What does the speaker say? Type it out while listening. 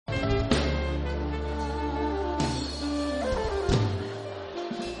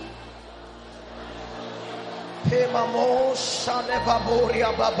Emamo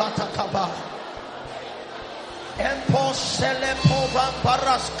Salebaboria Babatakaba. Emposele Pova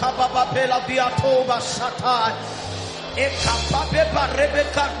Baras Kababa Bela Viatoba Satai. Ekapabe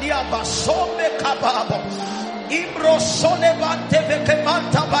Rebecca Diaba Some Kababo. Imro Solevante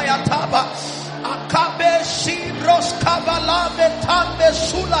Vekemanta Bayataba. Akabe Sibros Kabalame Tambe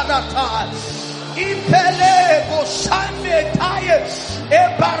Sulanata. Ipele Bosame Taye.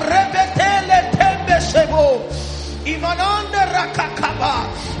 Ebarebetele Tembe Sebo. Imanande Rakakaba.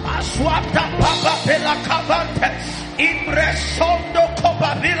 Aswata Papa Bela Kabante. Imresondo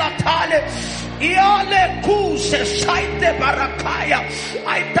Kobabila Tale. Iale Kuse Saite Barakaya.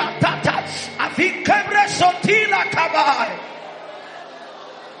 Aitatata. Avikebre Sotila Kabai.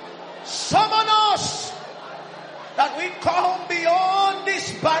 Summon us that we come beyond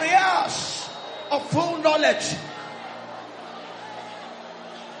these barriers of full knowledge.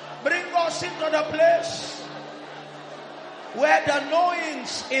 Bring us into the place where the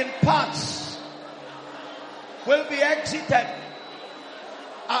knowings in parts will be exited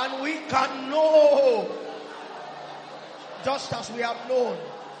and we can know just as we have known.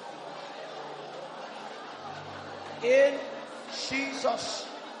 In Jesus'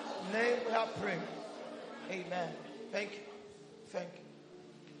 name we have prayed. Amen. Thank you. Thank you.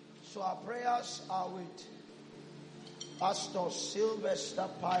 So our prayers are with Pastor Sylvester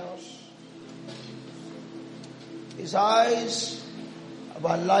Pius. His eyes have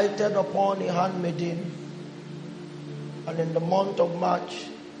been lighted upon a handmaiden, and in the month of March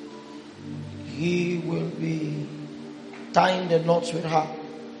he will be tying the knots with her.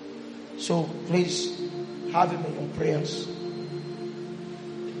 So please have him in your prayers.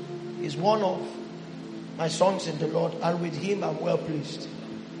 He's one of my sons in the Lord, and with him I'm well pleased.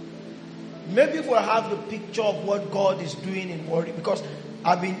 Maybe if we have the picture of what God is doing in Warri, because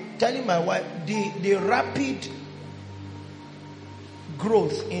I've been telling my wife the rapid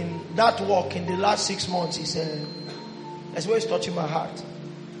growth in that work in the last 6 months is always touching my heart.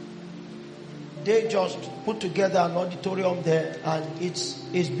 They just put together an auditorium there, and it's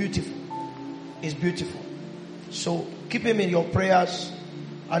beautiful. It's beautiful. So keep him in your prayers,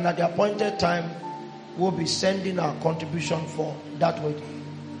 and at the appointed time we'll be sending our contribution for that wedding.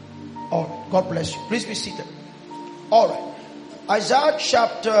 All right. God bless you. Please be seated. All right. Isaiah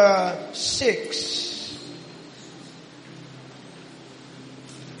chapter 6.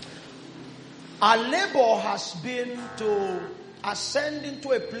 Our labor has been to ascend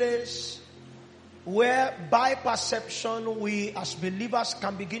into a place where by perception we as believers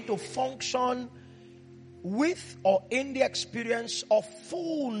can begin to function with or in the experience of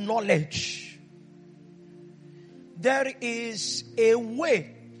full knowledge. There is a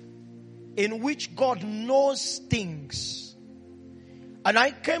way in which God knows things. And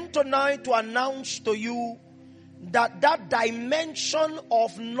I came tonight to announce to you that dimension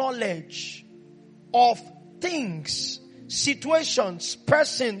of knowledge of things, situations,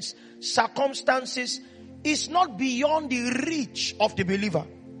 persons, circumstances is not beyond the reach of the believer.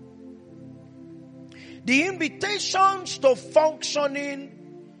 The invitations to functioning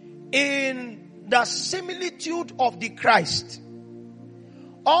in the similitude of the Christ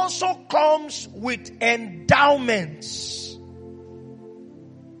also comes with endowments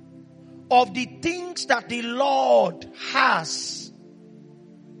of the things that the Lord has.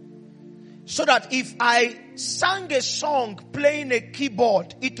 So that if I sang a song playing a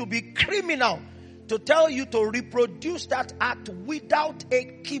keyboard, it would be criminal to tell you to reproduce that act without a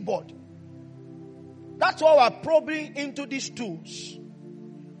keyboard. That's why we're probing into these tools.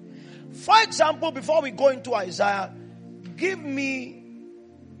 For example, before we go into Isaiah, give me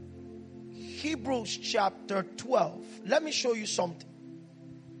Hebrews chapter 12. Let me show you something.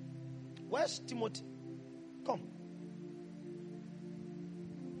 Where's Timothy? Come.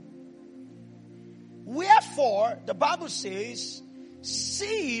 Wherefore, the Bible says,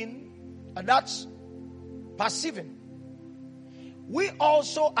 seeing, and that's perceiving, we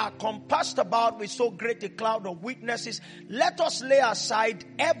also are compassed about with so great a cloud of witnesses. Let us lay aside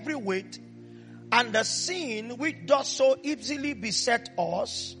every weight and the sin which does so easily beset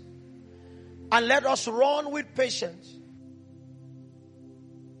us, and let us run with patience.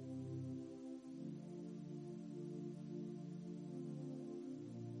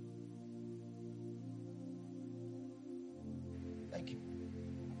 Thank you.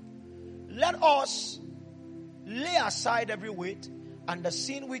 Let us lay aside every weight and the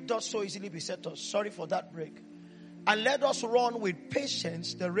sin which does so easily beset us. Sorry for that break. And let us run with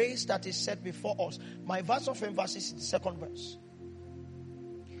patience the race that is set before us. My verse of emphasis is the second verse.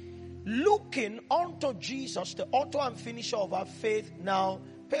 Looking unto Jesus, the author and finisher of our faith. Now,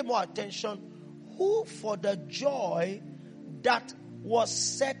 pay more attention. who for the joy that was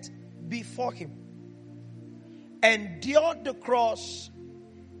set before him endured the cross,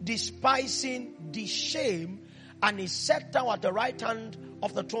 despising the shame, and is set down at the right hand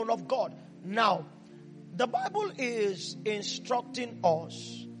of the throne of God. Now, the Bible is instructing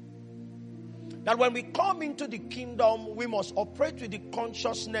us that when we come into the kingdom, we must operate with the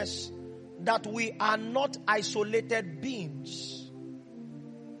consciousness that we are not isolated beings.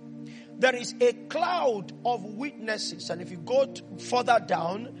 There is a cloud of witnesses. And if you go further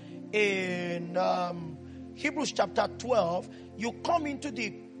down in Hebrews chapter 12, you come into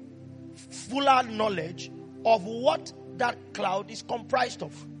the fuller knowledge of what that cloud is comprised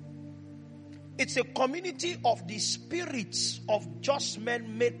of. It's a community of the spirits of just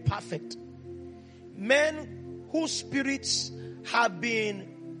men made perfect. Men whose spirits have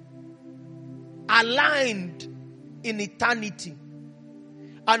been aligned in eternity,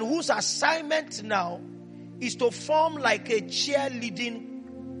 and whose assignment now is to form like a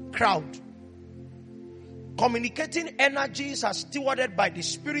cheerleading crowd. Communicating energies as stewarded by the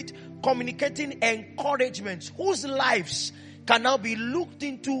Spirit, communicating encouragements whose lives can now be looked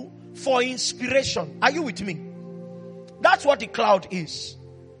into for inspiration. Are you with me? That's what the cloud is.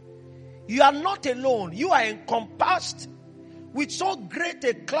 You are not alone. You are encompassed with so great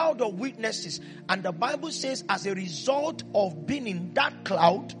a cloud of witnesses. And the Bible says, as a result of being in that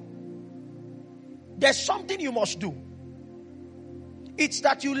cloud, there's something you must do. It's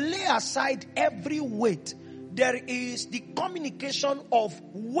that you lay aside every weight. There is the communication of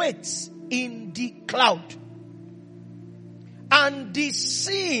weights in the cloud. And the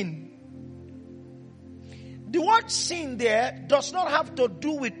sin. The word sin there does not have to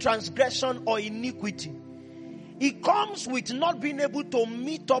do with transgression or iniquity. It comes with not being able to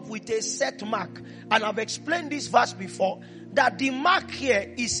meet up with a set mark. And I've explained this verse before, that the mark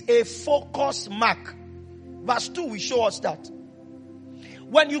here is a focus mark. Verse 2 will show us that.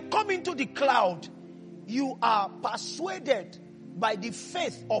 When you come into the cloud, you are persuaded by the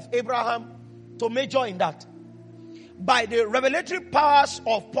faith of Abraham to major in that. By the revelatory powers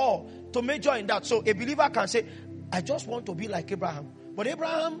of Paul to major in that. So a believer can say, I just want to be like Abraham. But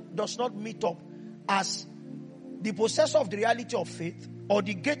Abraham does not meet up as the possessor of the reality of faith or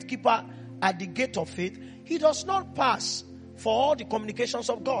the gatekeeper at the gate of faith. He does not pass for all the communications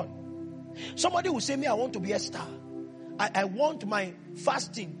of God. Somebody will say, me, I want to be Esther. I want my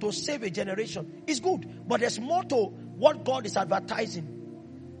fasting to save a generation. It's good, but there's more to what God is advertising.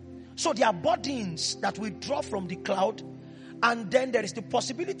 So there are burdens that we draw from the cloud, and then there is the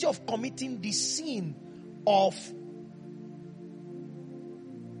possibility of committing the sin of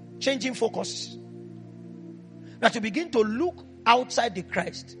changing focus. That you begin to look outside the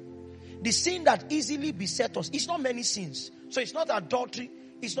Christ. The sin that easily besets us. It's not many sins. So it's not adultery.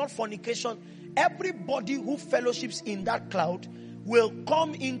 It's not fornication. Everybody who fellowships in that cloud will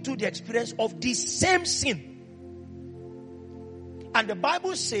come into the experience of the same sin. And the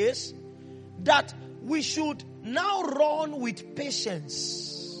Bible says that we should now run with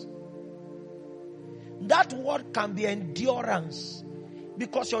patience. That word can be endurance.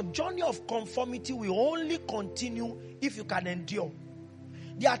 Because your journey of conformity will only continue if you can endure.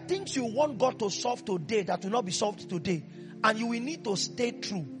 There are things you want God to solve today that will not be solved today. And you will need to stay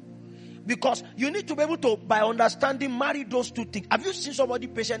true. Because you need to be able to, by understanding, marry those two things. Have you seen somebody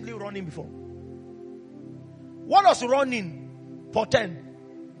patiently running before? What does running portend?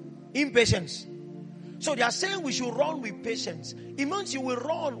 Impatience. So they are saying we should run with patience. It means you will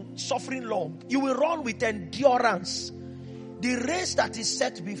run suffering long. You will run with endurance. The race that is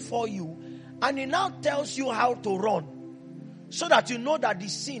set before you. And it now tells you how to run. So that you know that the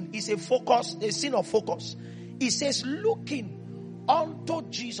sin is a focus, a sin of focus. It says looking unto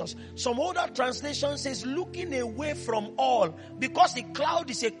Jesus. Some older translation says looking away from all, because the cloud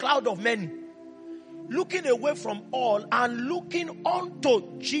is a cloud of many. Looking away from all and looking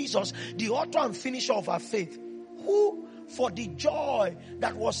unto Jesus, the author and finisher of our faith, who for the joy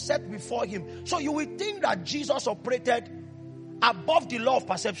that was set before him. So you will think that Jesus operated above the law of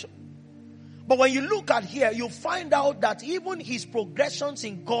perception. But when you look at here, you find out that even his progressions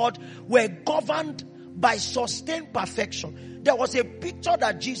in God were governed by sustained perfection. There was a picture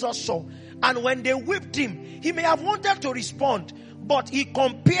that Jesus saw, and when they whipped him, he may have wanted to respond, but he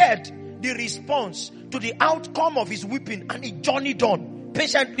compared the response to the outcome of his whipping, and he journeyed on,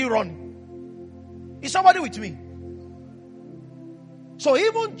 patiently running. Is somebody with me? So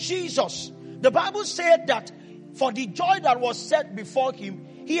even Jesus, the Bible said that for the joy that was set before him,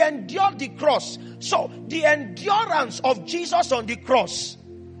 he endured the cross. So the endurance of Jesus on the cross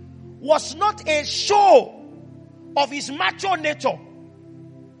was not a show of his mature nature.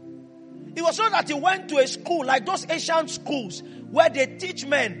 It was not that he went to a school like those ancient schools where they teach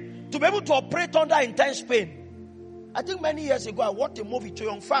men to be able to operate under intense pain. I think many years ago I watched a movie, to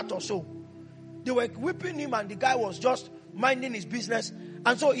Young Fat or so. They were whipping him and the guy was just minding his business.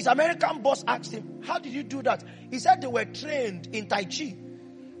 And so his American boss asked him, how did you do that? He said they were trained in Tai Chi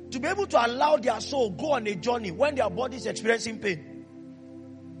to be able to allow their soul go on a journey when their body is experiencing pain.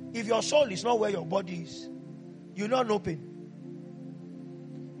 If your soul is not where your body is, you will not know pain.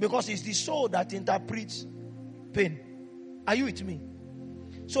 Because it's the soul that interprets pain. Are you with me?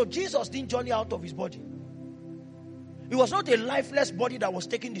 So Jesus didn't journey out of his body. It was not a lifeless body that was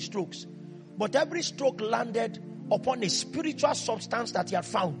taking the strokes. But every stroke landed upon a spiritual substance that he had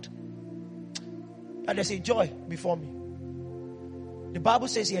found. And there's a joy before me. The Bible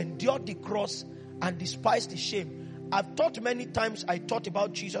says he endured the cross and despised the shame. I've taught many times, I taught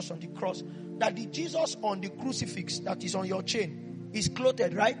about Jesus on the cross, that the Jesus on the crucifix that is on your chain is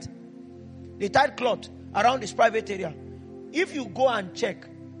clothed, right? They tied cloth around his private area. If you go and check,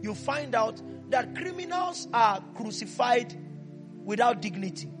 you find out that criminals are crucified without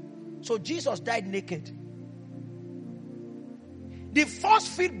dignity. So Jesus died naked. The first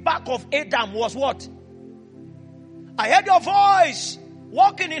feedback of Adam was what? I heard your voice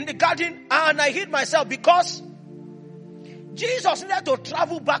walking in the garden and I hid myself, because Jesus needed to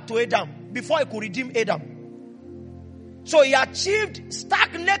travel back to Adam before he could redeem Adam. So he achieved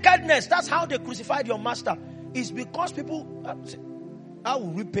stark nakedness. That's how they crucified your master. It's because people, how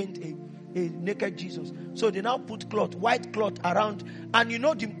will we paint a naked Jesus? So they now put cloth, white cloth around. And you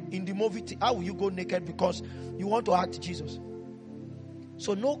know in the movie, how will you go naked because you want to act Jesus?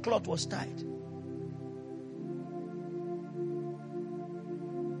 So no cloth was tied.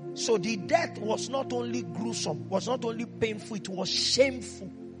 So the death was not only gruesome, was not only painful, it was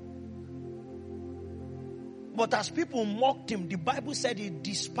shameful. But as people mocked him, the Bible said he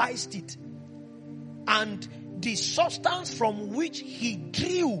despised it. And the substance from which he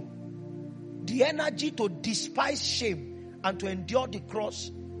drew the energy to despise shame and to endure the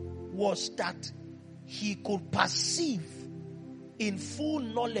cross was that he could perceive in full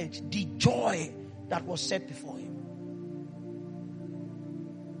knowledge the joy that was set before him.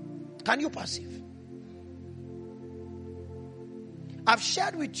 Can you perceive? I've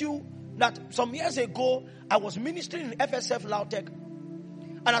shared with you that some years ago I was ministering in FSF Lautech,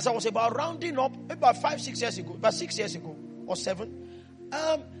 and as I was about rounding up, about 6 years ago or 7,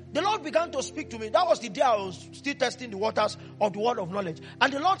 the Lord began to speak to me. That was the day I was still testing the waters of the word of knowledge.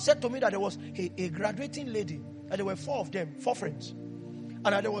 And the Lord said to me that there was a graduating lady, and there were 4 of them, 4 friends. And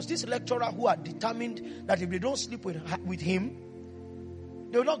there was this lecturer who had determined that if they don't sleep with him,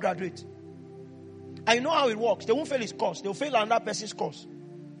 they will not graduate. I know how it works. They won't fail his course. They will fail another person's course.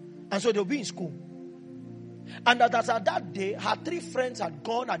 And so they'll be in school. And that at that day, her 3 friends had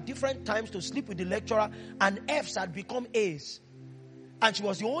gone at different times to sleep with the lecturer, and F's had become A's. And she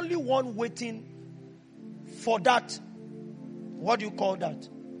was the only one waiting for that, what do you call that?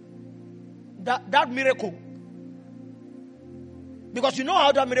 That miracle. Because you know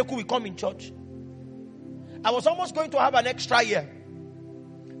how that miracle will come in church. I was almost going to have an extra year.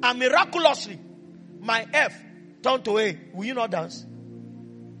 And miraculously, my F turned to A. Will you not dance?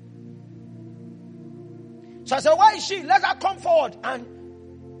 So I said, where is she? Let her come forward.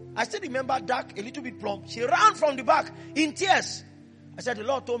 And I still remember dark, a little bit plump. She ran from the back in tears. I said, the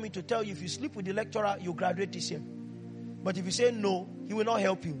Lord told me to tell you, if you sleep with the lecturer, you graduate this year. But if you say no, he will not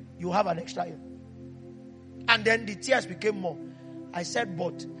help you. You have an extra year. And then the tears became more. I said,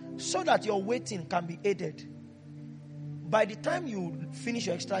 but so that your waiting can be aided, by the time you finish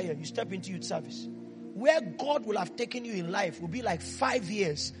your extra year, you step into youth service. Where God will have taken you in life will be like 5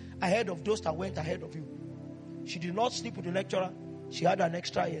 years ahead of those that went ahead of you. She did not sleep with the lecturer. She had an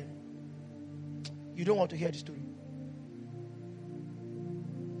extra year. You don't want to hear the story.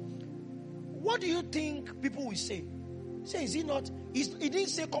 What do you think people will say? Say, is he not? He didn't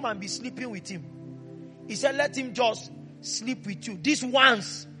say come and be sleeping with him. He said let him just sleep with you. This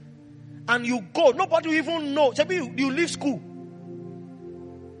once. And you go. Nobody will even know. Maybe you leave school.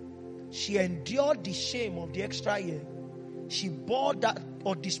 She endured the shame of the extra year. She bore that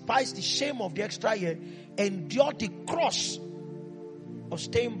or despised the shame of the extra year. Endured the cross of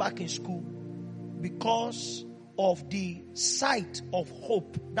staying back in school because of the sight of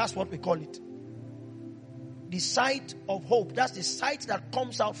hope. That's what we call it. The sight of hope. That's the sight that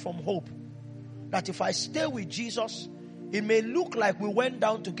comes out from hope. That if I stay with Jesus, it may look like we went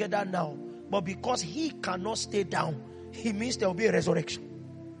down together now, but because he cannot stay down, it means there will be a resurrection.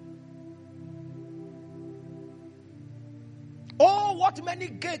 Oh, got many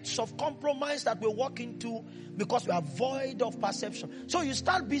gates of compromise that we walk into because we are void of perception. So you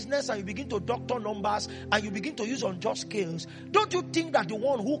start business and you begin to doctor numbers and you begin to use unjust scales. Don't you think that the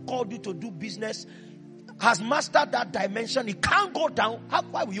one who called you to do business has mastered that dimension? It can't go down.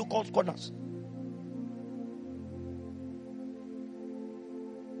 Why will you call corners?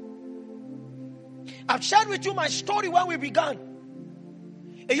 I've shared with you my story when we began.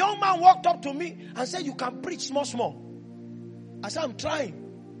 A young man walked up to me and said, you can preach small. I said, I'm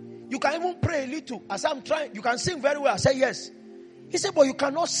trying. You can even pray a little. I said, I'm trying. You can sing very well. I said, yes. He said, but you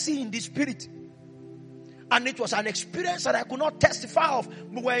cannot see in the spirit. And it was an experience that I could not testify of.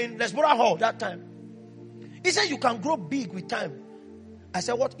 We were in Lesbora Hall that time. He said, you can grow big with time. I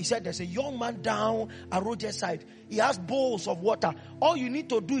said, what? He said, there's a young man down at Roger's side. He has bowls of water. All you need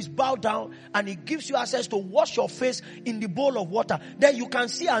to do is bow down and he gives you access to wash your face in the bowl of water. Then you can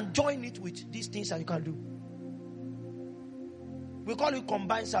see and join it with these things that you can do. We call it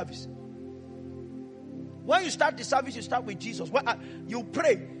combined service. When you start the service, you start with Jesus. You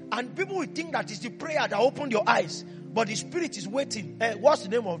pray and people will think that it's the prayer that opened your eyes. But the spirit is waiting. What's the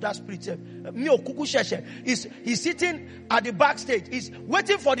name of that spirit? He's sitting at the backstage. He's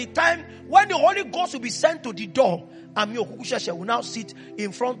waiting for the time when the Holy Ghost will be sent to the door. And Mio Kukusheshe will now sit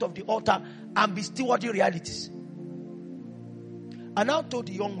in front of the altar and be stewarding realities. I now told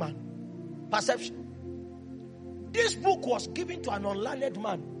the young man, perception. This book was given to an unlearned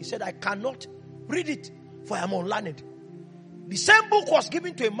man. He said, I cannot read it, for I am unlearned. The same book was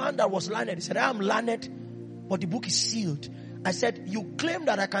given to a man that was learned. He said, I am learned, but the book is sealed. I said, you claim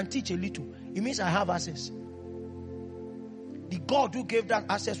that I can teach a little. It means I have access. The God who gave that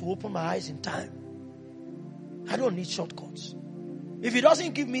access will open my eyes in time. I don't need shortcuts. If he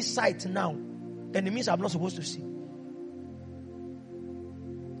doesn't give me sight now, then it means I'm not supposed to see.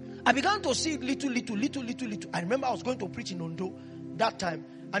 I began to see little. I remember I was going to preach in Ondo that time.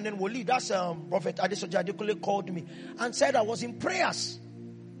 And then Woli, that's Prophet Adesoja Adekule, called me and said I was in prayers.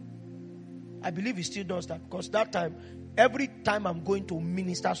 I believe he still does that, because that time, every time I'm going to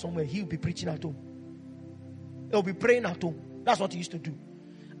minister somewhere, he'll be preaching at home. He'll be praying at home. That's what he used to do.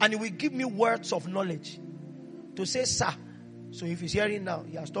 And he will give me words of knowledge to say, sir. So if he's hearing now,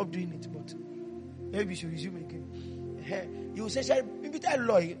 he has stopped doing it, but maybe he should resume again. He will say,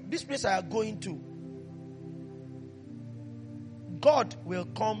 this place I am going to, God will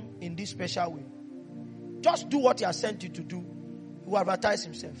come in this special way. Just do what he has sent you to do. He will advertise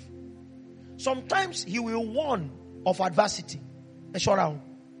himself. Sometimes he will warn of adversity. This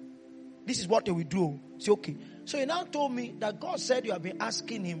is what they will do. Say, okay. So he now told me that God said you have been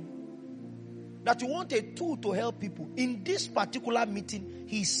asking him that you want a tool to help people. In this particular meeting,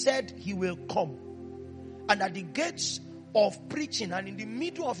 he said he will come. And at the gates of preaching and in the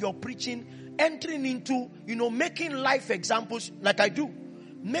middle of your preaching, entering into, making life examples like I do.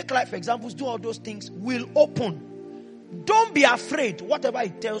 Make life examples, do all those things, will open. Don't be afraid. Whatever he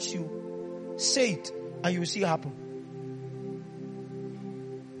tells you, say it and you will see it happen.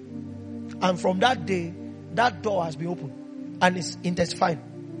 And from that day, that door has been opened and it's intensifying.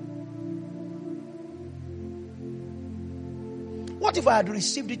 What if I had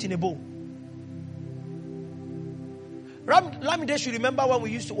received it in a bowl? Lamide should remember when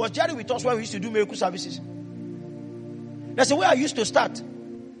we was Jerry with us when we used to do miracle services. That's the way I used to start.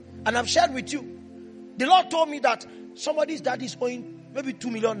 And I've shared with you. The Lord told me that somebody's dad is owing maybe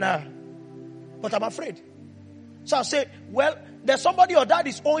 2 million naira. But I'm afraid. So I'll say, well, there's somebody your dad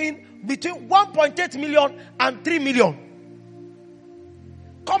is owing between 1.8 million and 3 million.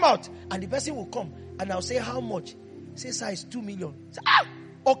 Come out. And the person will come. And I'll say, how much? Say, sir, it's 2 million. Say,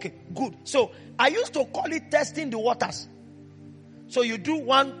 okay, good. So I used to call it testing the waters. So you do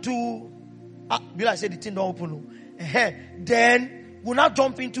 1, 2. Bill, I said the thing don't open. Then we'll now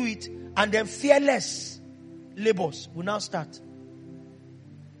jump into it. And then fearless labors will now start.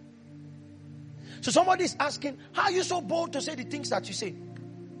 So somebody is asking, how are you so bold to say the things that you say?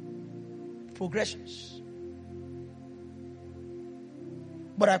 Progressions.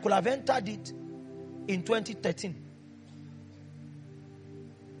 But I could have entered it in 2013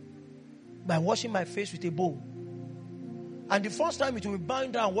 by washing my face with a bowl. And the first time it will be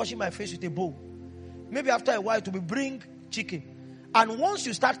bowing down, washing my face with a bowl. Maybe after a while it will be bring chicken. And once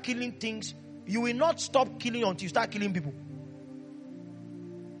you start killing things, you will not stop killing until you start killing people.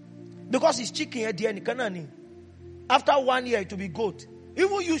 Because it's chicken at the end. After 1 year, it will be goat.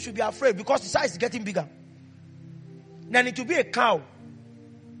 Even you should be afraid because the size is getting bigger. Then it will be a cow.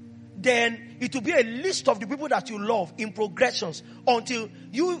 Then it will be a list of the people that you love in progressions until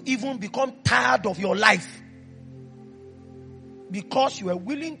you even become tired of your life. Because you are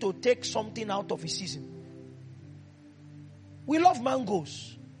willing to take something out of a season. We love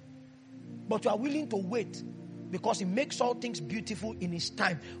mangoes, but we are willing to wait because He makes all things beautiful in His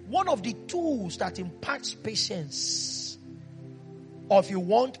time. One of the tools that imparts patience, or if you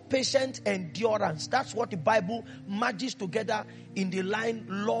want, patient endurance, that's what the Bible merges together in the line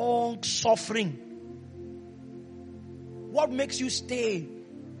long suffering. What makes you stay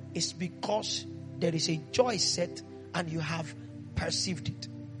is because there is a joy set and you have perceived it.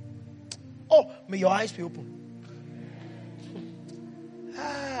 Oh, may your eyes be open.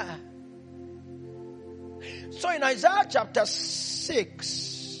 So in Isaiah chapter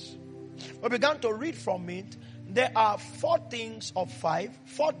 6, we began to read from it. There are 4 things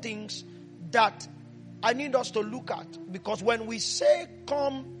that I need us to look at. Because when we say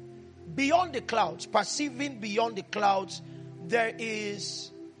come beyond the clouds, perceiving beyond the clouds, there is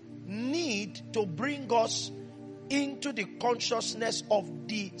need to bring us into the consciousness of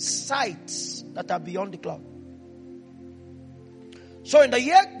the sights that are beyond the cloud. So in the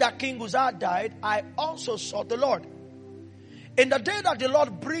year that King Uzziah died, I also saw the Lord. In the day that the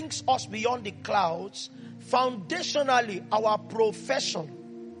Lord brings us beyond the clouds, foundationally our profession,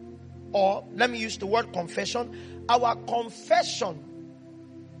 or let me use the word confession, our confession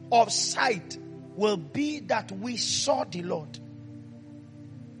of sight will be that we saw the Lord.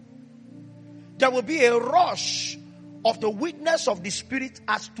 There will be a rush of the witness of the Spirit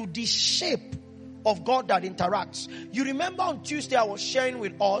as to the shape of God that interacts. You remember on Tuesday I was sharing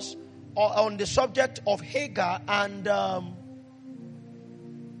with us on the subject of Hagar and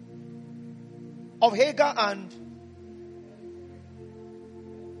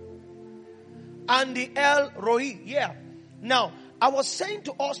the El Roi. Yeah. Now, I was saying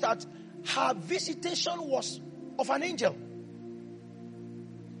to us that her visitation was of an angel.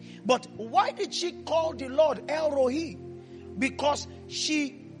 But why did she call the Lord El Roi? Because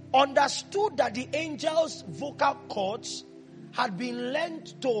she understood that the angel's vocal cords had been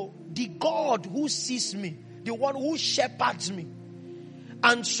lent to the God who sees me, the one who shepherds me.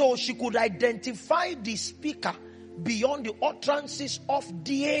 And so she could identify the speaker beyond the utterances of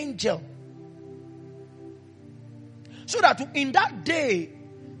the angel. So that in that day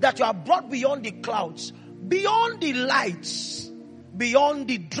that you are brought beyond the clouds, beyond the lights, beyond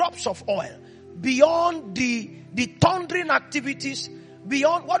the drops of oil, beyond the thundering activities,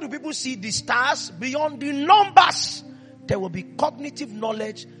 beyond what do people see, the stars, beyond the numbers, there will be cognitive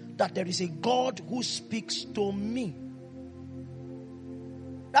knowledge that there is a God who speaks to me.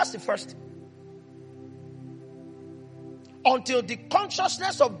 That's the first thing. Until the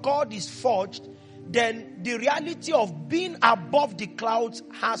consciousness of God is forged, then the reality of being above the clouds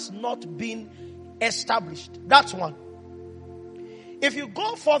has not been established. That's one. If you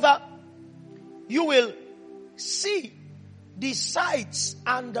go further, you will see the sights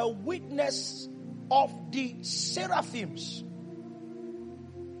and the witness of the seraphims.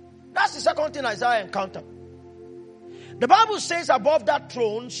 That's the second thing Isaiah encountered. The Bible says above that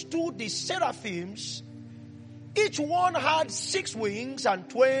throne stood the seraphims. Each one had 6 wings,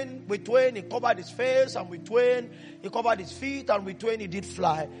 and with twain he covered his face, and with twain he covered his feet, and with twain he did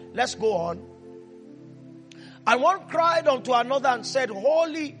fly. Let's go on. And one cried unto another and said,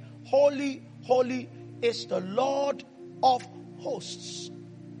 Holy, holy, holy is the Lord of hosts.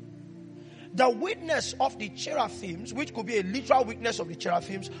 The witness of the seraphims, which could be a literal witness of the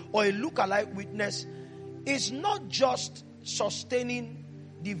seraphims or a look-alike witness, is not just sustaining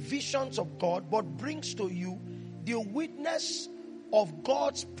the visions of God, but brings to you the witness of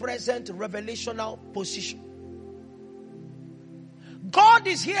God's present revelational position. God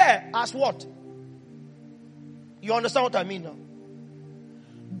is here as what? You understand what I mean now?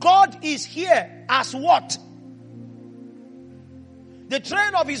 God is here as what? The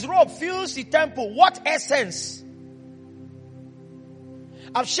train of his robe fills the temple. What essence?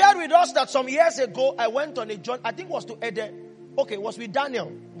 I've shared with us that some years ago I went on a journey. I think it was to Ede. Okay, it was with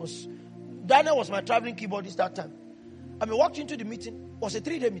Daniel. Daniel was my traveling keyboardist that time. I walked into the meeting. It was a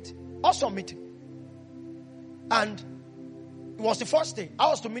 3-day meeting. Awesome meeting. And it was the first day. I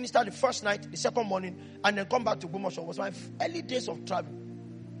was to minister the first night, the second morning, and then come back to Gomosho. It was my early days of traveling.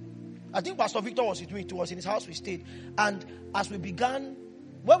 I think Pastor Victor was with me. It was in his house we stayed. And as we began,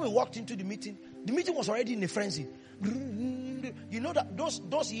 when we walked into the meeting was already in a frenzy. You know that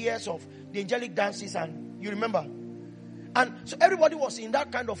those years of the angelic dances, and you remember. And so everybody was in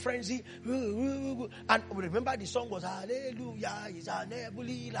that kind of frenzy. And remember the song was Hallelujah is an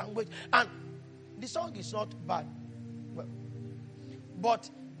heavenly language. And the song is not bad. But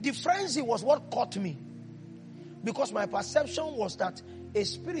the frenzy was what caught me. Because my perception was that a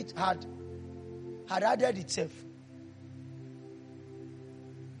spirit had added itself.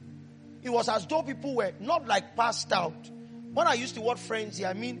 It was as though people were not like passed out, When I use the word frenzy,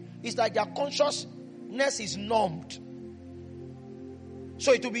 I mean it's like their consciousness is numbed.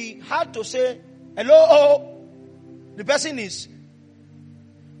 So it will be hard to say, hello, the person is.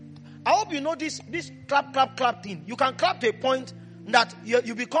 I hope you know this clap, clap, clap thing. You can clap to a point that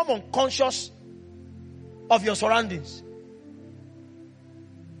you become unconscious of your surroundings.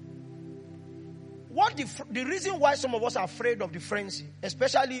 What the reason why some of us are afraid of the frenzy,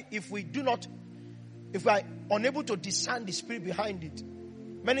 especially if we are unable to discern the spirit behind it,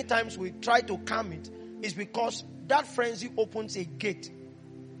 many times we try to calm it, is because that frenzy opens a gate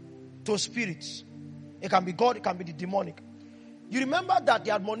to spirits. It can be God, it can be the demonic. You remember that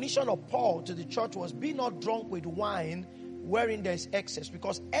the admonition of Paul to the church was, be not drunk with wine wherein there is excess,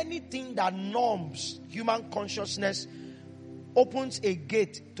 because anything that numbs human consciousness opens a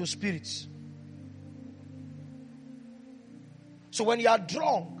gate to spirits. So when you are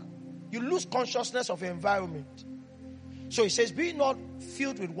drunk, you lose consciousness of your environment. So he says, be not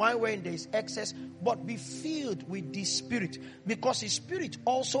filled with wine wherein there is excess, but be filled with the Spirit. Because the Spirit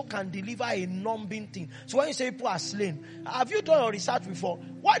also can deliver a numbing thing. So when you say people are slain, have you done your research before?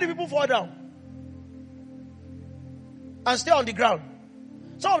 Why do people fall down and stay on the ground?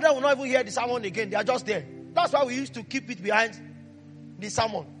 Some of them will not even hear the sermon again. They are just there. That's why we used to keep it behind the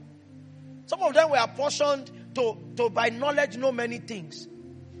sermon. Some of them were apportioned to by knowledge know many things.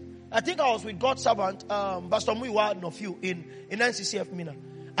 I think I was with God's servant, Pastor Muiwa Nofio in NCCF Mina.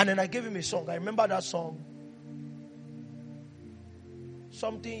 And then I gave him a song. I remember that song.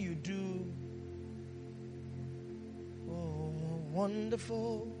 Something you do. Oh,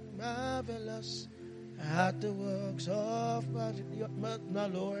 wonderful, marvelous, at the works of my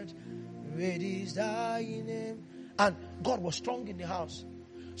Lord. Great is thy name. And God was strong in the house.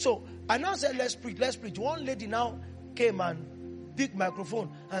 So I now said, let's preach. One lady now came and big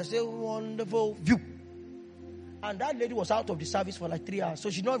microphone and say, wonderful view. And that lady was out of the service for like 3 hours. So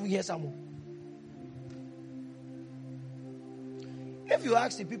she did not even hear someone. If you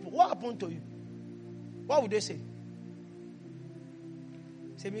ask the people, what happened to you? What would they say?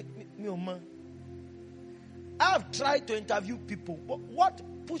 Say, me, man. I have tried to interview people. But what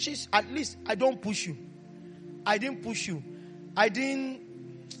pushes, at least I don't push you. I didn't push you. I didn't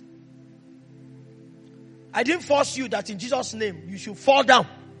force you that in Jesus' name you should fall down.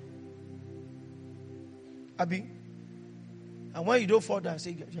 Abi. And when you don't fall down,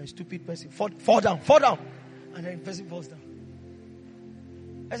 say you're a stupid person. Fall down. And then the person falls down.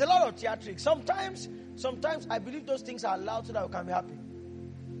 There's a lot of theatrics. Sometimes I believe those things are allowed so that we can be happy.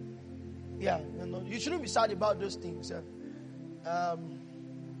 Yeah, you shouldn't be sad about those things.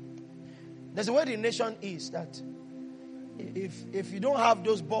 There's a way the nation is that if you don't have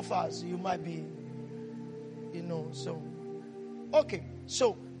those buffers, you might be, so. Okay,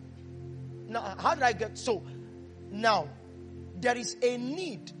 so now how did I get so? Now there is a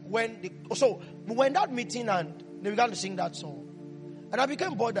need when that meeting and they began to sing that song, and I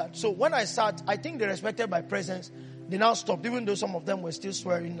became bothered. So when I sat, I think they respected my presence. They now stopped, even though some of them were still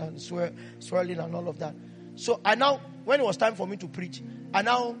swearing and swirling and all of that. So I now, when it was time for me to preach, I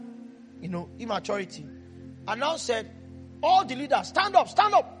now, immaturity, I now said, all the leaders, stand up.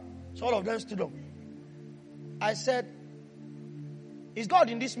 So all of them stood up. I said, is God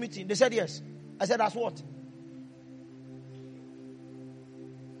in this meeting? They said yes. I said, as what?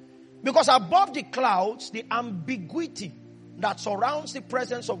 Because above the clouds, the ambiguity that surrounds the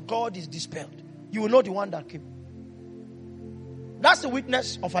presence of God is dispelled. You will know the one that came. That's the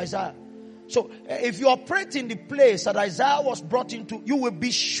witness of Isaiah. So if you operate in the place that Isaiah was brought into, you will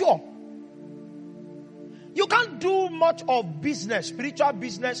be sure. You can't do much of business, spiritual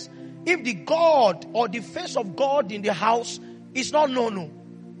business, if the God or the face of God in the house is not known.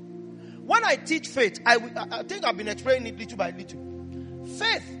 When I teach faith, I think I've been explaining it little by little.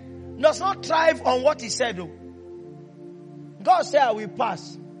 Faith does not thrive on what he said. God said, I will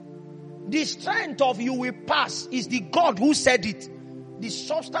pass. The strength of you will pass is the God who said it. The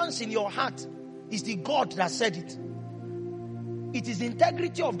substance in your heart is the God that said it. It is the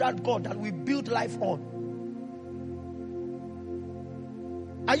integrity of that God that we build life on.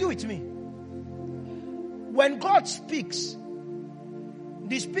 Are you with me? When God speaks,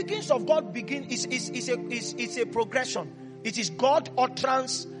 the speakings of God is a progression. It is God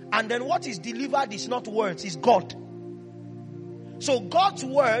utterance, and then what is delivered is not words, it's God. So God's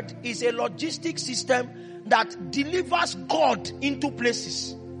word is a logistic system that delivers God into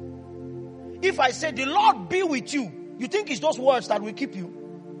places. If I say, the Lord be with you, you think it's those words that will keep you?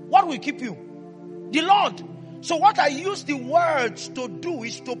 What will keep you? The Lord. So what I use the words to do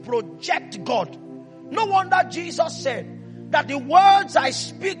is to project God. No wonder Jesus said that the words I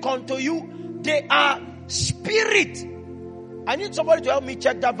speak unto you, they are spirit I need somebody to help me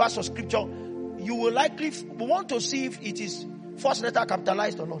check that verse of scripture. You will likely want to see if it is first letter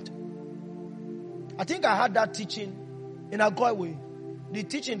capitalized or not. I think I had that teaching in Agboola way. The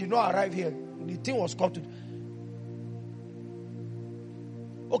teaching did not arrive here. The thing was cut to.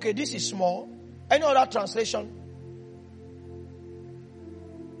 Okay, this is small. Any other translation?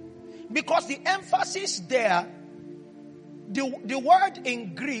 Because the emphasis there, the word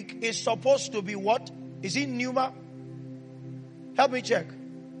in Greek is supposed to be what? Is it pneuma? Help me check.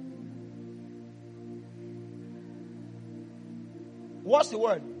 What's the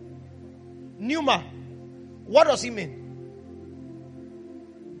word? Pneuma. What does it mean?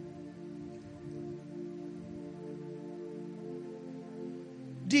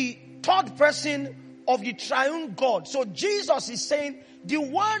 The third person of the triune God. So Jesus is saying, the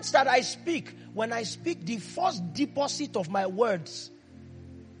words that I speak, when I speak, the first deposit of my words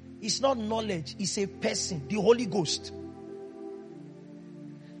is not knowledge, it's a person, the Holy Ghost.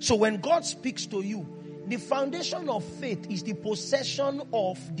 So when God speaks to you, the foundation of faith is the possession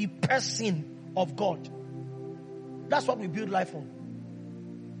of the person of God. That's what we build life on.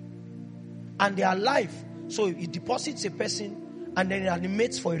 And they are life. So it deposits a person and then it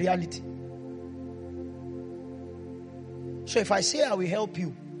animates for a reality. So if I say I will help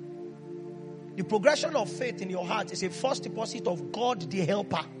you, the progression of faith in your heart is a first deposit of God the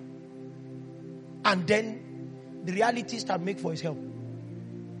helper. And then the reality start make for his help.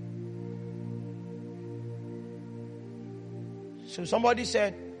 So somebody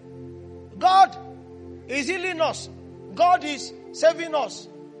said, God is healing us. God is saving us.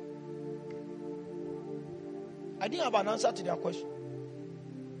 I didn't have an answer to their question.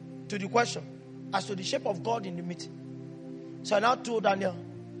 To the question as to the shape of God in the meeting. So I now told Daniel,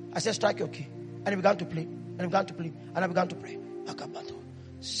 I said, strike your key. And he began to play. And he began to play. And I began to pray. Akabato,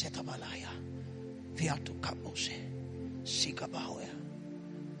 Setabalaya, Viatu Kabose, Sikabahoya.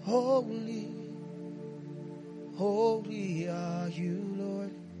 Holy, holy are you,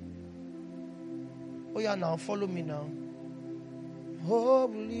 Lord. Oh yeah, now follow me now.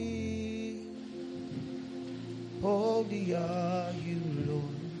 Holy, holy are you, Lord.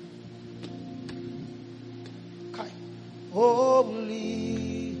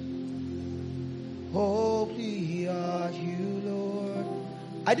 Holy, holy are you, Lord.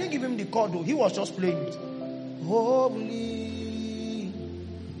 I didn't give him the chord though. He was just playing it. Holy,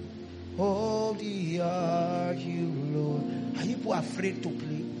 holy are you, Lord. Are you afraid to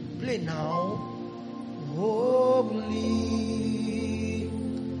play? Play now. Holy,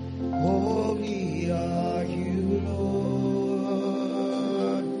 holy are you, Lord.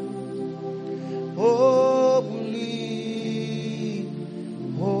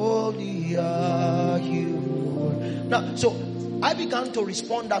 Holy are you, Lord. Now, so I began to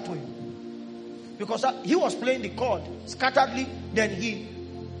respond that way. Because he was playing the chord scatteredly, then he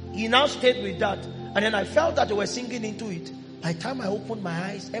now stayed with that. And then I felt that they were singing into it. By the time I opened my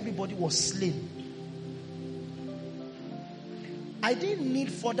eyes, everybody was slain. I didn't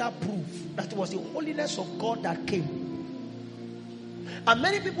need further proof that it was the holiness of God that came. And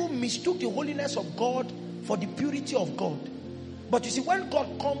many people mistook the holiness of God for the purity of God. But you see, when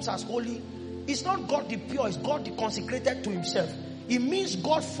God comes as holy, it's not God the pure, it's God the consecrated to himself. It means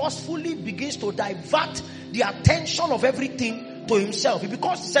God forcefully begins to divert the attention of everything to himself. He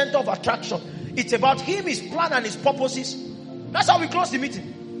becomes the center of attraction. It's about him, his plan, and his purposes. That's how we close the meeting.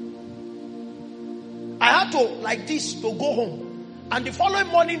 I had to, like this, to go home. And the following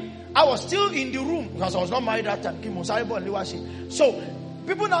morning, I was still in the room because I was not married at that time. So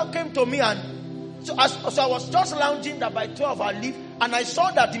people now came to me, and so I was just lounging that by 12 I'll leave, and I saw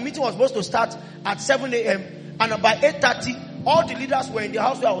that the meeting was supposed to start at 7 a.m. and by 8:30 all the leaders were in the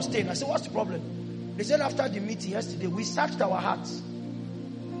house where I was staying. I said, what's the problem? They said after the meeting yesterday we searched our hearts.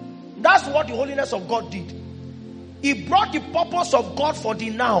 That's what the holiness of God did. He brought the purpose of God for the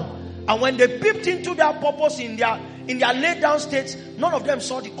now, and when they peeped into that purpose in their laid down states, none of them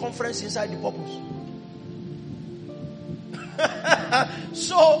saw the conference inside the purpose.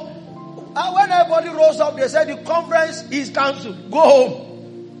 So when everybody rose up, they said the conference is cancelled. Go home.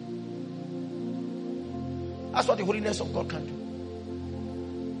 That's what the holiness of God can do.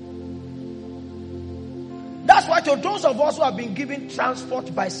 That's why to those of us who have been given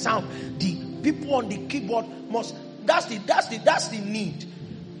transport by sound, the people on the keyboard must. That's the need.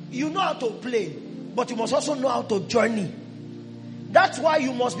 You know how to play, but you must also know how to journey. That's why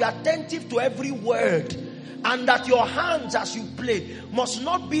you must be attentive to every word. And that your hands as you play must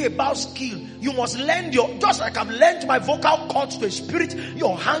not be about skill. You must lend just like I've lent my vocal cords to a spirit,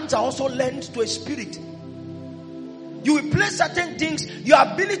 your hands are also lent to a spirit. You will play certain things, your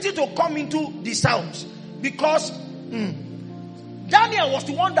ability to come into the sounds. Because Daniel was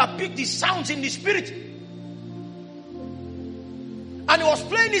the one that picked the sounds in the spirit. And he was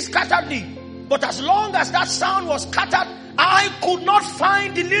playing it scatteredly. But as long as that sound was scattered, I could not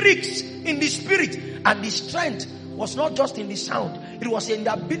find the lyrics in the spirit. And the strength was not just in the sound. It was in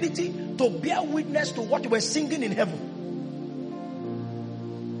the ability to bear witness to what we were singing in heaven.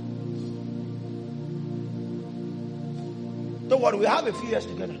 Don't worry, we have a few years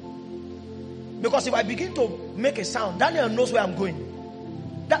together. Because if I begin to make a sound, Daniel knows where I'm going.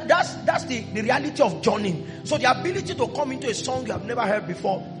 That's the reality of journeying. So the ability to come into a song you have never heard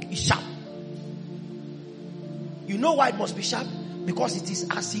before is sharp. You know why it must be sharp? Because it is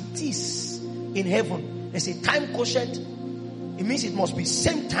as it is in heaven. There's a time quotient. It means it must be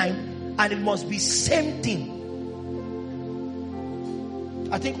same time and it must be same thing.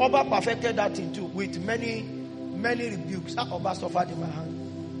 I think Oba perfected that thing too with many rebukes. That Oba suffered in my hand.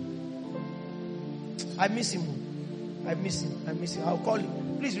 I miss him. I miss him. I'll call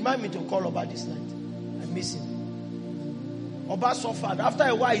him. Please remind me to call Oba this night. I miss him. Oba suffered. After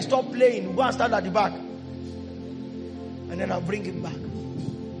a while, he stopped playing. Go and stand at the back. And then I'll bring him back.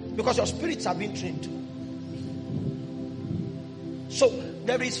 Because your spirits have been trained too. So,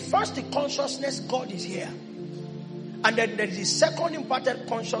 there is first the consciousness God is here. And then there is the second imparted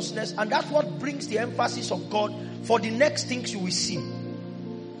consciousness. And that's what brings the emphasis of God for the next things you will see.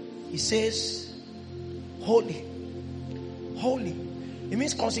 He says, holy. Holy. It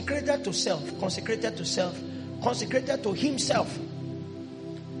means consecrated to self. Consecrated to self. Consecrated to himself.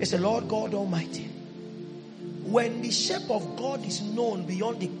 It's the Lord God Almighty. When the shape of God is known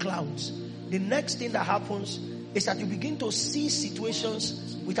beyond the clouds, the next thing that happens is that you begin to see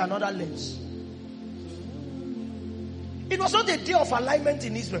situations with another lens. It was not a day of alignment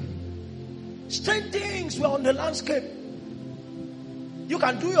in Israel. Strange things were on the landscape. You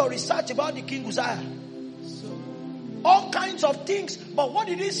can do your research about the King Uzziah. All kinds of things. But what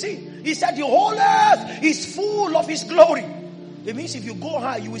did he see? He said the whole earth is full of his glory. It means if you go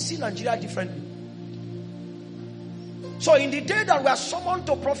high, you will see Nigeria differently. So in the day that we are summoned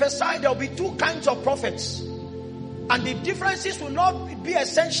to prophesy, there will be two kinds of prophets. And the differences will not be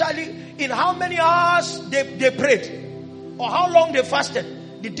essentially in how many hours they prayed or how long they fasted.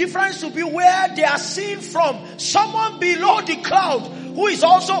 The difference will be where they are seen from. Someone below the cloud who is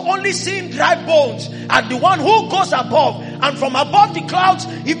also only seeing dry bones, and the one who goes above, and from above the clouds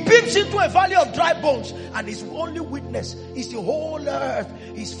he peeps into a valley of dry bones, and his only witness is the whole earth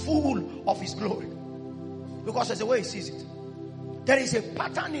is full of his glory. Because there's a way he sees it. There is a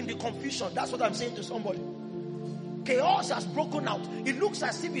pattern in the confusion. That's what I'm saying to somebody. Chaos has broken out. It looks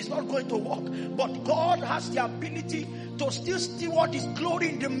as if it's not going to work. But God has the ability to still steward his glory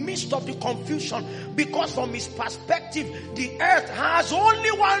in the midst of the confusion. Because from his perspective, the earth has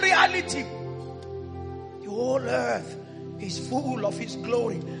only one reality. The whole earth is full of his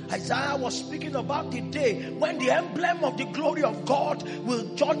glory. Isaiah was speaking about the day when the emblem of the glory of God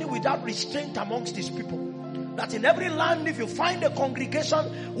will journey without restraint amongst his people. That in every land, if you find a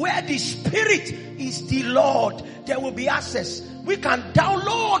congregation where the Spirit is the Lord, there will be access. We can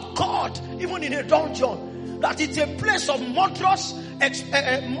download God even in a dungeon. That it's a place of murderous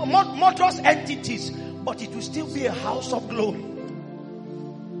entities, but it will still be a house of glory.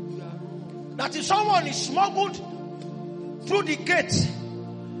 That if someone is smuggled through the gates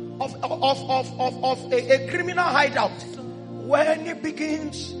of a criminal hideout, when he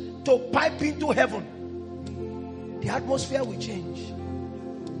begins to pipe into heaven, the atmosphere will change.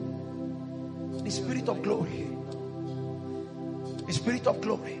 The Spirit of glory. The Spirit of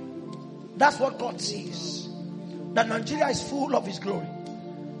glory. That's what God sees. That Nigeria is full of his glory.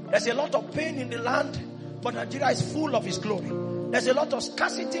 There's a lot of pain in the land, but Nigeria is full of his glory. There's a lot of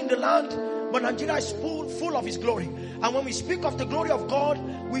scarcity in the land, but Nigeria is full of his glory. And when we speak of the glory of God,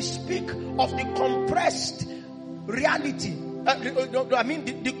 we speak of the compressed reality.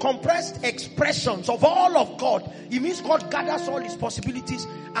 The compressed expressions of all of God. It means God gathers all his possibilities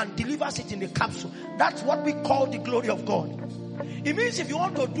and delivers it in a capsule. That's what we call the glory of God. It means if you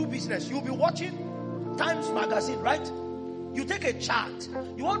want to do business, you'll be watching Times Magazine, right? You take a chart.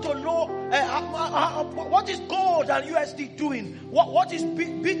 You want to know what is gold and USD doing? What is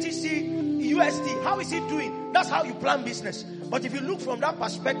BTC USD? How is it doing? That's how you plan business. But if you look from that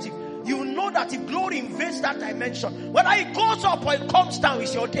perspective, you know that if glory invades that dimension, whether it goes up or it comes down,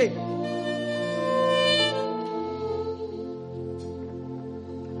 it's your day.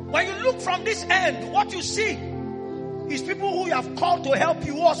 When you look from this end, what you see is people who you have called to help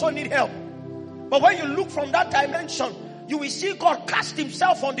you who also need help. But when you look from that dimension, you will see God cast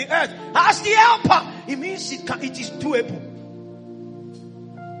himself on the earth as the helper. It means it is doable.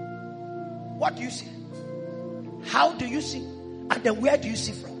 What do you see? How do you see? And then where do you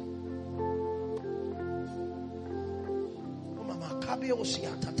see from?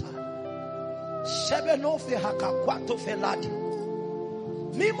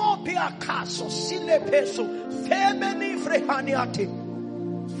 Mimo pia kaso sile peso femeni frehaniate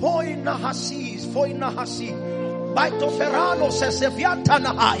foina hasi baito ferano seseviata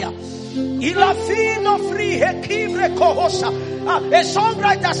nahaya ila fino free hekibre kohosa. A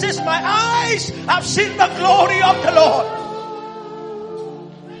songwriter says, my eyes have seen the glory of the Lord.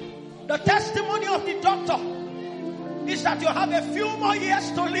 The testimony of the doctor is that you have a few more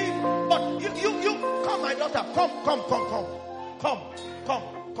years to live, but you come, my daughter, come.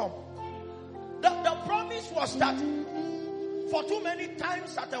 The promise was that for too many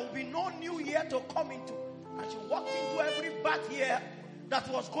times that there will be no new year to come into, and she walked into every bad year that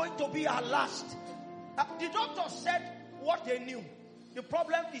was going to be her last. The doctor said what they knew. The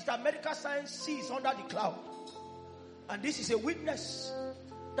problem is that medical science sees under the cloud, and this is a witness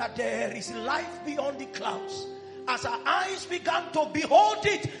that there is life beyond the clouds. As our eyes began to behold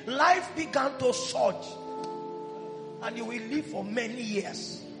it, life began to surge. And you will live for many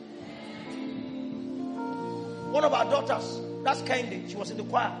years. One of our daughters, that's Kende, she was in the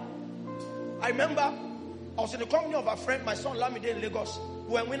choir. I remember I was in the company of a friend, my son Lamide in Lagos.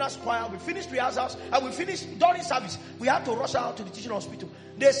 We were in Winners Choir. We finished rehearsals and we finished during service. We had to rush out to the teaching hospital.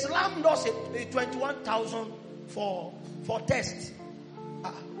 They slammed us a 21,000 for tests.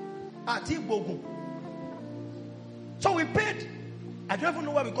 So we paid. I don't even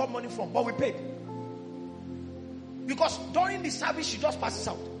know where we got money from, but we paid. Because during the service, she just passes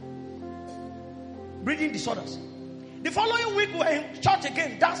out. Breathing disorders. The following week, we were in church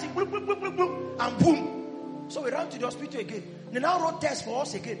again, dancing, boom, boom, boom, boom, boom, and boom. So we ran to the hospital again. They now wrote tests for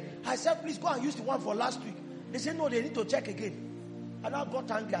us again. I said, please go and use the one for last week. They said, no, they need to check again. And I got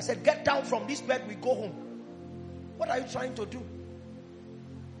angry. I said, get down from this bed, we go home. What are you trying to do?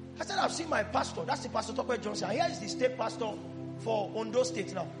 I said, I've seen my pastor. That's the Pastor Tolu Johnson. And here is the state pastor for Ondo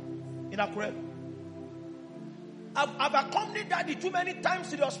State now, in Akure. I've accompanied Daddy too many times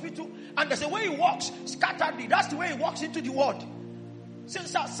to the hospital, and there's a way he walks scatteredly. That's the way he walks into the ward.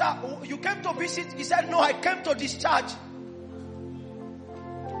 Since sir, you came to visit, he said, no, I came to discharge.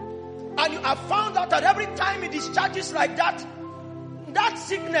 And I found out that every time he discharges like that, that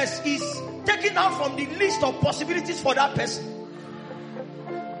sickness is taken out from the list of possibilities for that person.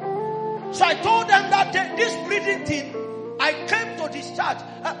 So I told them that this bleeding thing, I came to discharge.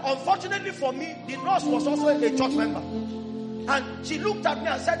 Unfortunately for me, the nurse was also a church member. And she looked at me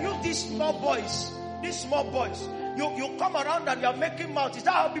and said, you these small boys, you come around and you are making mouth. Is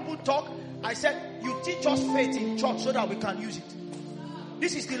that how people talk? I said, you teach us faith in church so that we can use it.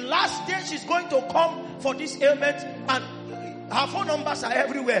 This is the last day she's going to come for this ailment, and her phone numbers are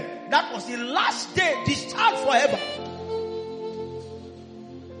everywhere. That was the last day, discharged forever.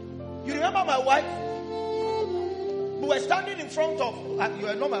 You remember my wife? We were standing in front of, you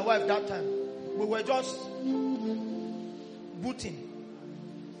were not my wife that time. We were just booting.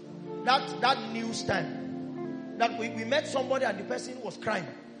 That news time. That we met somebody and the person was crying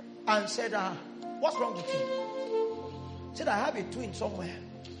and said, what's wrong with you? Said, I have a twin somewhere.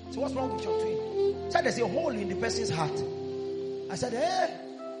 So what's wrong with your twin? Said, there's a hole in the person's heart. I said,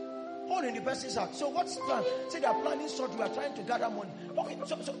 hole in the person's heart. So what's the plan? Said, they are planning surgery. We are trying to gather money. Okay,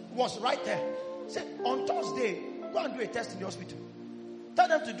 so was right there. Said, on Thursday, go and do a test in the hospital. Tell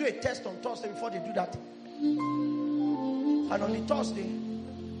them to do a test on Thursday before they do that. And on the Thursday,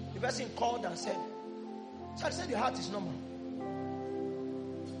 the person called and said, so I said, the heart is normal.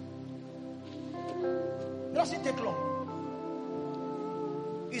 It doesn't take long.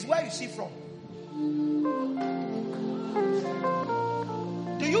 It's where you see from.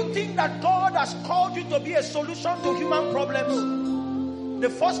 Do you think that God has called you to be a solution to human problems? The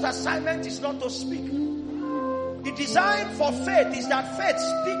first assignment is not to speak. The design for faith is that faith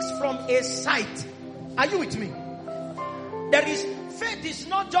speaks from a sight. Are you with me? Faith is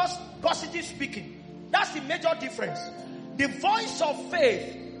not just positive speaking. That's the major difference. The voice of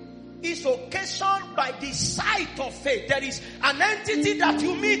faith is occasioned by the sight of faith. There is an entity that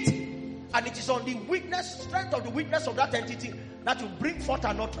you meet, and it is on the strength of the witness of that entity that will bring forth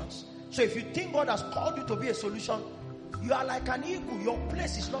an utterance. So if you think God has called you to be a solution, you are like an eagle. Your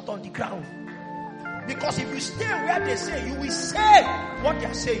place is not on the ground. Because if you stay where they say, you will say what they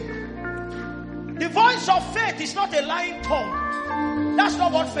are saying. The voice of faith is not a lying tongue. That's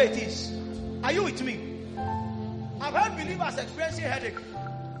not what faith is. Are you with me? I've heard believers experiencing headache.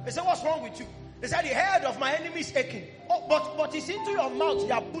 They say, what's wrong with you? They said, the head of my enemy is aching. Oh, but it's into your mouth.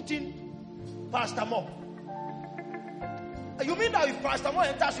 They are putting paracetamol. You mean that if paracetamol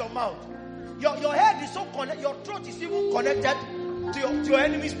enters your mouth, Your head is so connected, your throat is even connected to your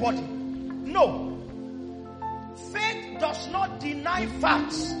enemy's body. No. Faith does not deny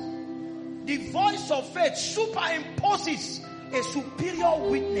facts. The voice of faith superimposes a superior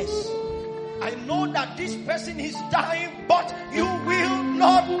witness. I know that this person is dying, but you will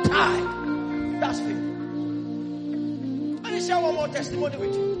not die. That's faith. Let me share one more testimony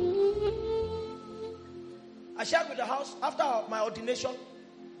with you. I shared with the house after my ordination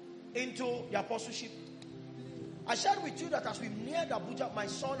into the apostleship. I shared with you that as we neared Abuja, my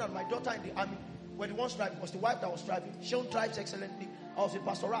son and my daughter in the army were the ones driving. It was the wife that was driving. She drives excellently. I was with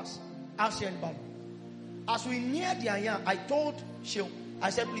Pastor Ras. As we neared the Anya, I told Sheil, I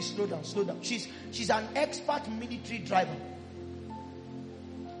said, please slow down, slow down. She's an expert military driver.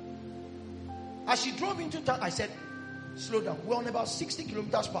 As she drove into town, I said, slow down. We're on about 60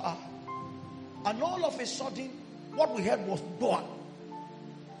 kilometers per hour. And all of a sudden, what we heard was boa.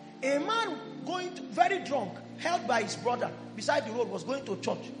 A man very drunk, held by his brother beside the road, was going to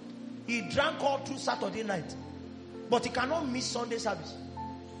church. He drank all through Saturday night. But he cannot miss Sunday service.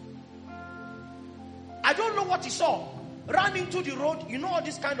 I don't know what he saw. Ran into the road. You know all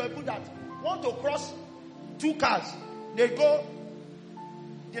these kind of people that want to cross two cars. They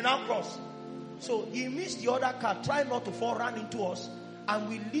now cross. So he missed the other car, tried not to fall, ran into us. And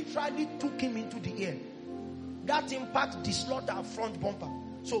we literally took him into the air. That impact dislodged our front bumper.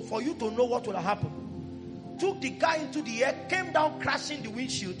 So for you to know what would have happened. Took the guy into the air, came down crashing the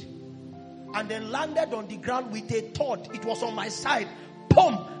windshield. And then landed on the ground with a thud. It was on my side.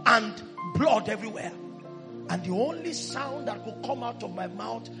 Boom! And blood everywhere. And the only sound that could come out of my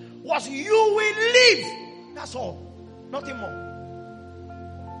mouth was, you will live. That's all. Nothing more.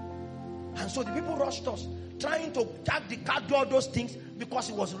 And so the people rushed us, trying to tag the car, do all those things, because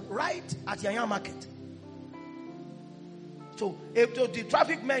it was right at Yanya Market. So if the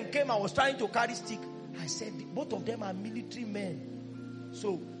traffic men came and was trying to carry stick, I said, both of them are military men.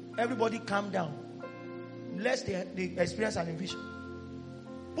 So everybody calm down. Lest they experience an invasion.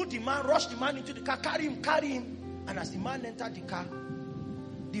 Put the man, rush the man into the car, carry him. And as the man entered the car,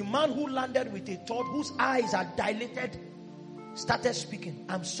 the man who landed with a thought, whose eyes are dilated, started speaking.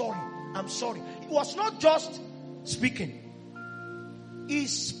 I'm sorry. It was not just speaking.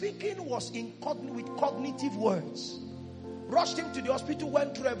 His speaking was with cognitive words. Rushed him to the hospital,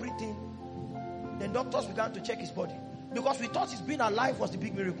 went through everything. Then doctors began to check his body. Because we thought his being alive was the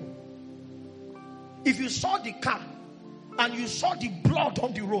big miracle. If you saw the car, and you saw the blood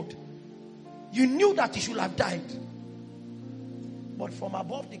on the road, you knew that he should have died. But from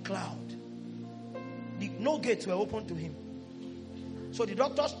above the cloud, no gates were open to him. So the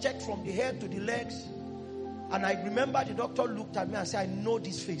doctors checked from the head to the legs. And I remember the doctor looked at me and said, I know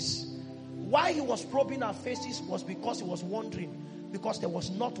this face. Why he was probing our faces was because he was wondering. Because there was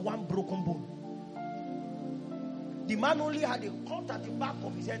not one broken bone. The man only had a cut at the back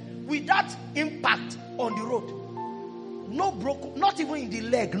of his head with that impact on the road. No broken, not even in the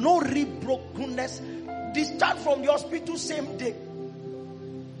leg, no rib brokenness. Discharged from the hospital same day.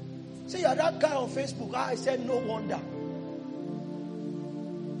 Say, you're that guy on Facebook. I said, no wonder.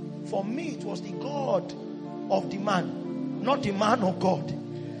 For me, it was the God of the man, not the man of God,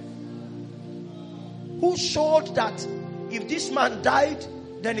 who showed that if this man died,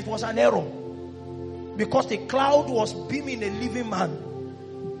 then it was an error. Because the cloud was beaming a living man.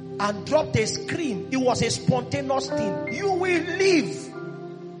 And dropped a scream. It was a spontaneous thing. You will live.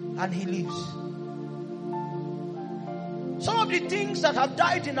 And he lives. Some of the things that have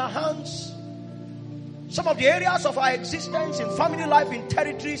died in our hands, some of the areas of our existence in family life, in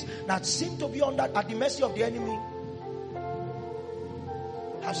territories that seem to be under at the mercy of the enemy,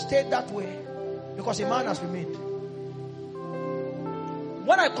 have stayed that way because a man has remained.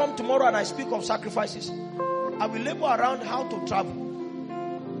 When I come tomorrow and I speak of sacrifices, I will label around how to travel.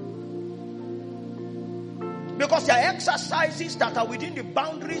 Because there are exercises that are within the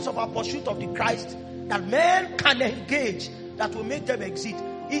boundaries of our pursuit of the Christ that men can engage that will make them exit.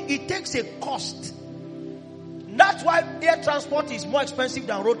 It takes a cost. That's why air transport is more expensive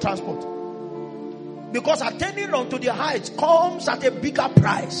than road transport. Because attaining unto the heights comes at a bigger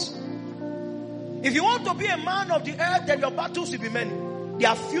price. If you want to be a man of the earth, then your battles will be many. There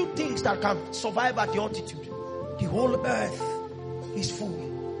are few things that can survive at the altitude. The whole earth is full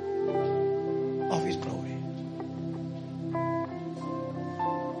of His glory.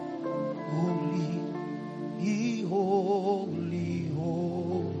 Holy, holy,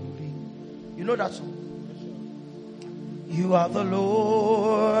 holy. You know that song? You are the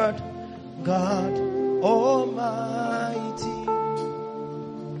Lord God Almighty.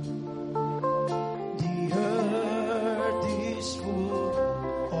 The earth is full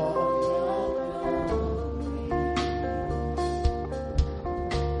of your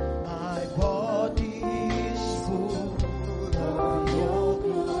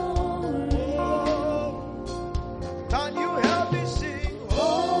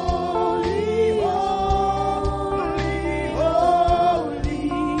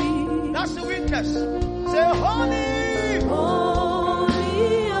Yes. Say holy.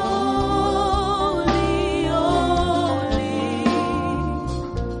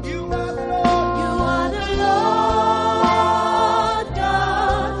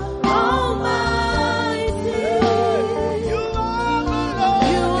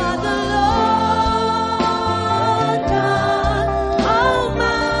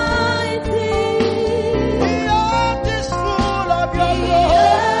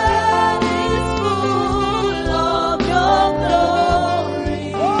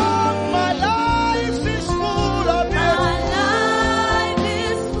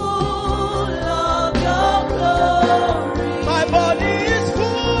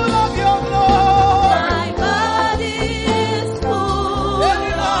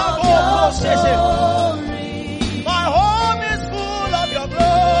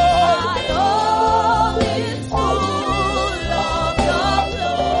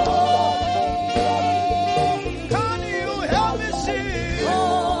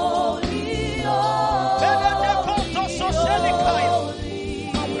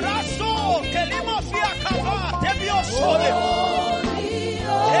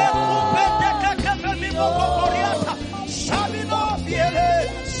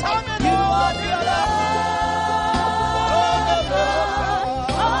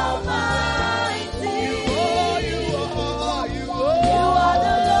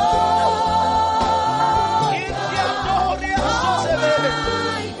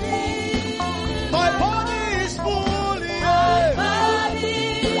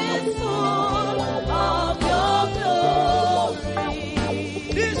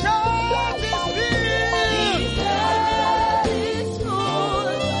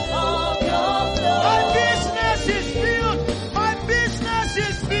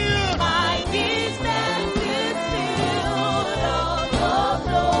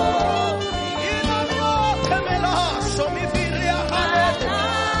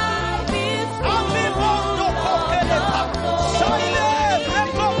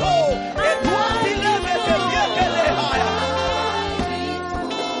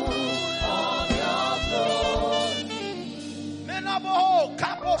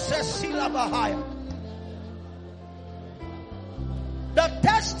 The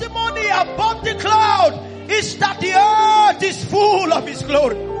testimony above the cloud is that the earth is full of His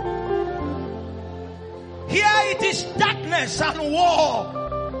glory. Here it is darkness and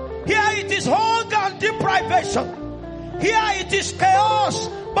war. Here it is hunger and deprivation. Here it is chaos,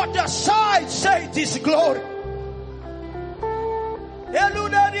 but the sides say it is glory.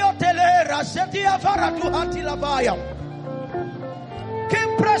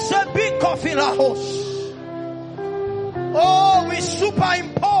 Oh, we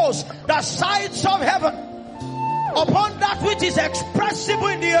superimpose the sides of heaven upon that which is expressible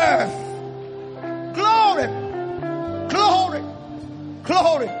in the earth. Glory, glory,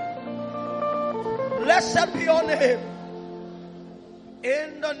 glory. Blessed be your name.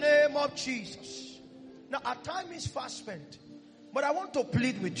 In the name of Jesus. Now, our time is fast spent, but I want to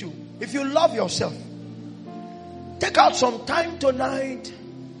plead with you. If you love yourself, take out some time tonight,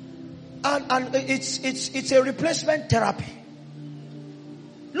 and it's a replacement therapy.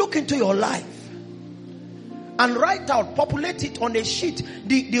 Look into your life and write out, populate it on a sheet,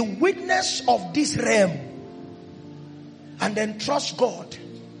 the witness of this realm, and then trust God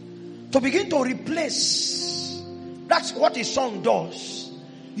to begin to replace. That's what His song does.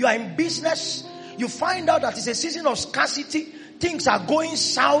 You are in business, you find out that it's a season of scarcity, things are going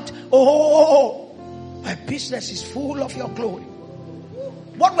south. Oh, my business is full of your glory.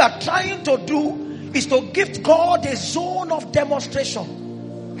 What we are trying to do is to give God a zone of demonstration.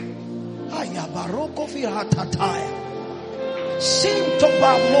 My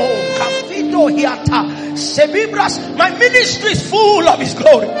ministry is full of His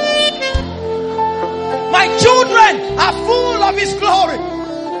glory. My children are full of His glory.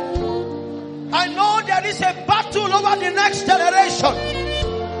 I know there is a battle over the next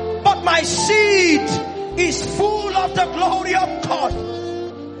generation, but my seed is full of the glory of God.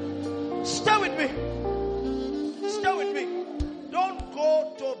 Stay with me. Stay with me. Don't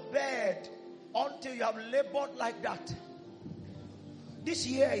go to bed until you have labored like that. This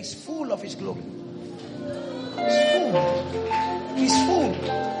year is full of His glory. It's full. It's full.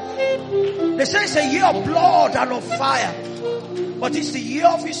 They say it's a year of blood and of fire, but it's the year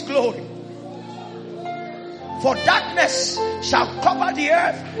of His glory. For darkness shall cover the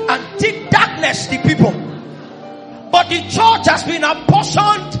earth, and thick darkness the people. But the church has been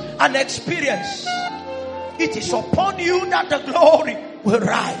apportioned and experienced. It is upon you that the glory will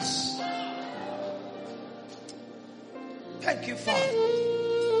rise. Thank you, Father.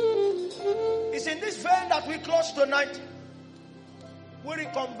 It's in this vein that we close tonight. We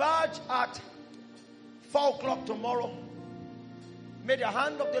reconverge at 4 o'clock tomorrow. May the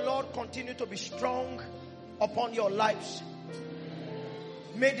hand of the Lord continue to be strong upon your lives.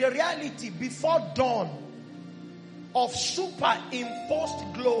 May the reality before dawn of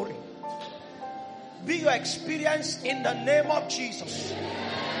superimposed glory be your experience in the name of Jesus.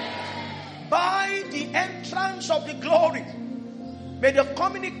 By the entrance of the glory, may the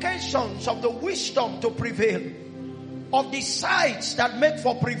communications of the wisdom to prevail, of the sights that make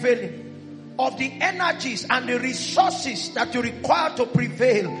for prevailing, of the energies and the resources that you require to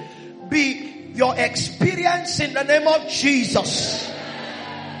prevail, be your experience in the name of Jesus.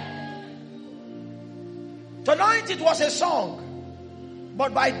 Tonight it was a song,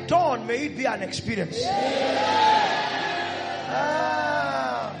 but by dawn may it be an experience.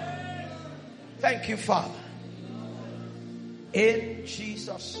 Thank you, Father. In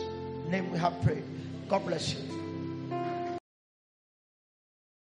Jesus' name we have prayed. God bless you.